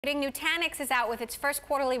Nutanix is out with its first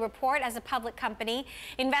quarterly report as a public company.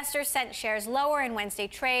 Investors sent shares lower in Wednesday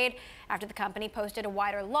trade after the company posted a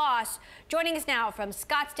wider loss. Joining us now from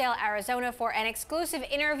Scottsdale, Arizona for an exclusive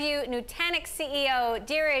interview, Nutanix CEO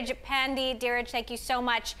Dheeraj Pandey. Dheeraj, thank you so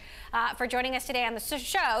much for joining us today on the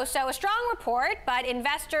show. So a strong report, but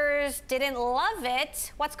investors didn't love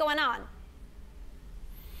it. What's going on?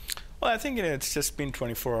 Well, I think it's just been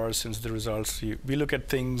 24 hours since the results. We look at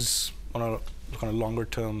things on a longer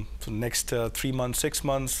term, so next 3 months, 6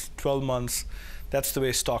 months, 12 months. That's the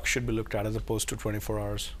way stocks should be looked at as opposed to 24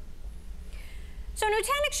 hours. So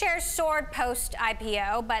Nutanix shares soared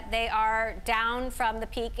post-IPO, but they are down from the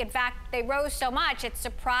peak. In fact, they rose so much, it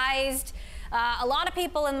surprised a lot of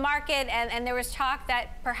people in the market, and there was talk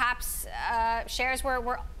that perhaps shares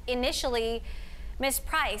were initially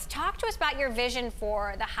mispriced. Talk to us about your vision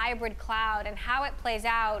for the hybrid cloud and how it plays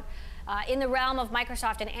out in the realm of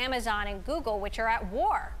Microsoft and Amazon and Google, which are at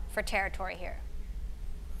war for territory here.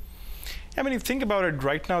 I mean, if you think about it,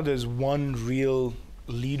 right now there's one real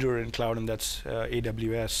leader in cloud, and that's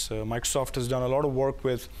AWS. Microsoft has done a lot of work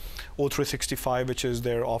with O365, which is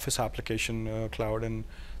their Office application cloud, and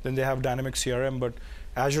then they have Dynamic CRM, but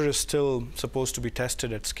Azure is still supposed to be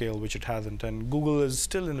tested at scale, which it hasn't, and Google is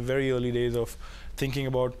still in the very early days of thinking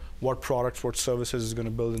about what products, what services is going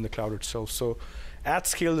to build in the cloud itself. So at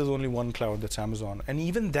scale, there's only one cloud, that's Amazon. And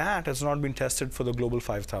even that has not been tested for the global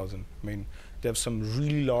 5,000. I mean, they have some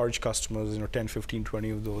really large customers, 10, 15, 20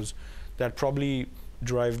 of those, that probably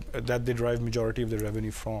drive majority of the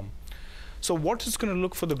revenue from. So what is going to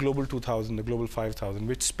look for the global 2,000, the global 5,000,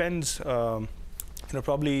 which spends,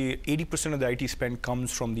 probably 80% of the IT spend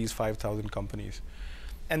comes from these 5,000 companies.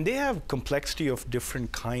 And they have complexity of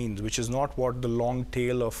different kinds, which is not what the long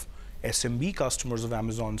tail of SMB customers of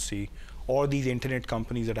Amazon see, or these internet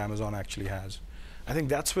companies that Amazon actually has. I think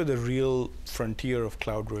that's where the real frontier of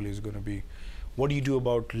cloud really is going to be. What do you do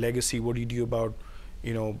about legacy? What do you do about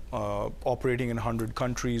operating in 100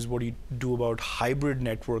 countries? What do you do about hybrid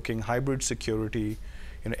networking, hybrid security?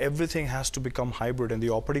 Everything has to become hybrid, and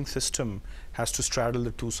the operating system has to straddle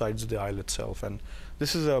the two sides of the aisle itself. And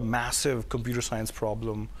this is a massive computer science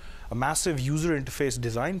problem, a massive user interface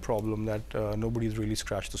design problem that nobody's really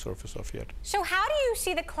scratched the surface of yet. So how do you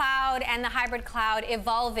see the cloud and the hybrid cloud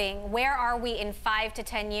evolving? Where are we in 5 to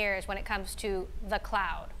 10 years when it comes to the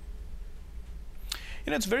cloud?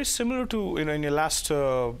 It's very similar to in your last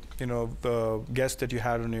the guest that you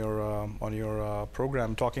had on your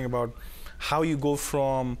program, talking about how you go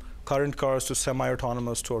from current cars to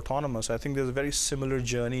semi-autonomous to autonomous. I think there's a very similar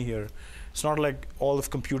journey here. It's not like all of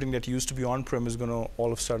computing that used to be on-prem is going to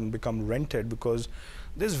all of a sudden become rented, because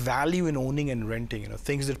there's value in owning and renting.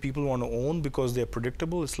 Things that people want to own because they're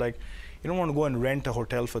predictable. It's like you don't want to go and rent a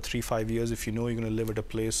hotel for 3-5 years if you know you're going to live at a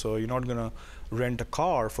place, so you're not going to rent a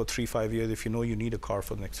car for 3-5 years if you know you need a car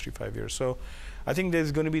for the next 3-5 years. So I think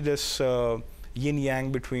there's going to be this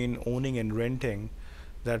yin-yang between owning and renting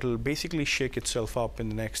that will basically shake itself up in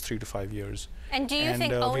the next 3 to 5 years. And do you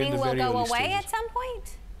think owning will go away at some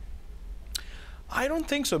point? I don't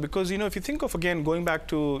think so, because if you think of, again, going back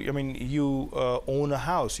to, you own a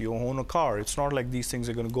house, you own a car. It's not like these things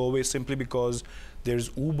are going to go away simply because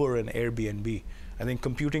there's Uber and Airbnb. I think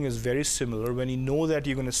computing is very similar. When you know that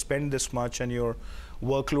you're going to spend this much and your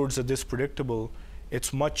workloads are this predictable,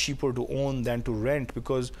 it's much cheaper to own than to rent,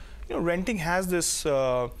 because renting has this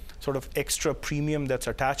sort of extra premium that's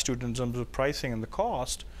attached to it in terms of pricing and the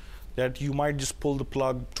cost, that you might just pull the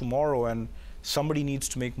plug tomorrow and somebody needs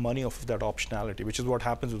to make money off of that optionality, which is what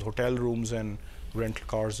happens with hotel rooms and rental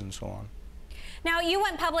cars and so on. Now, you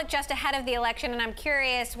went public just ahead of the election, and I'm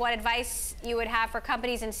curious what advice you would have for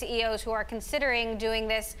companies and CEOs who are considering doing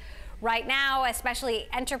this right now, especially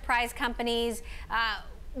enterprise companies.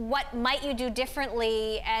 What might you do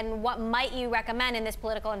differently, and what might you recommend in this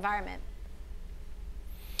political environment?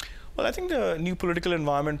 Well, I think the new political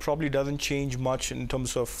environment probably doesn't change much in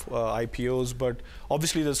terms of IPOs, but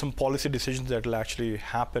obviously there's some policy decisions that will actually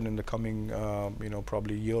happen in the coming,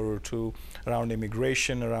 probably year or two, around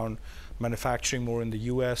immigration, around manufacturing more in the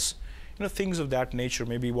US, things of that nature.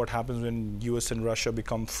 Maybe what happens when US and Russia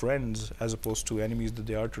become friends as opposed to enemies that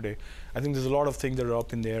they are today. I think there's a lot of things that are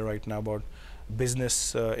up in the air right now about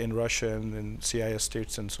business in Russia and in CIS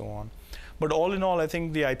states and so on. But all in all, I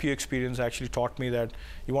think the IPO experience actually taught me that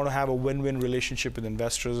you want to have a win-win relationship with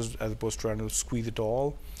investors as opposed to trying to squeeze it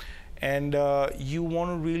all. And you want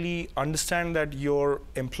to really understand that your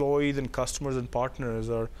employees and customers and partners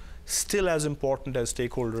are still as important as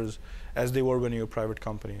stakeholders as they were when you're a private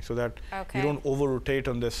company, so that you don't over-rotate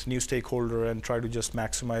on this new stakeholder and try to just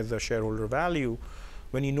maximize the shareholder value,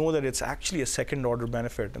 when you know that it's actually a second order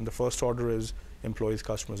benefit and the first order is employees,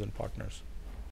 customers, and partners.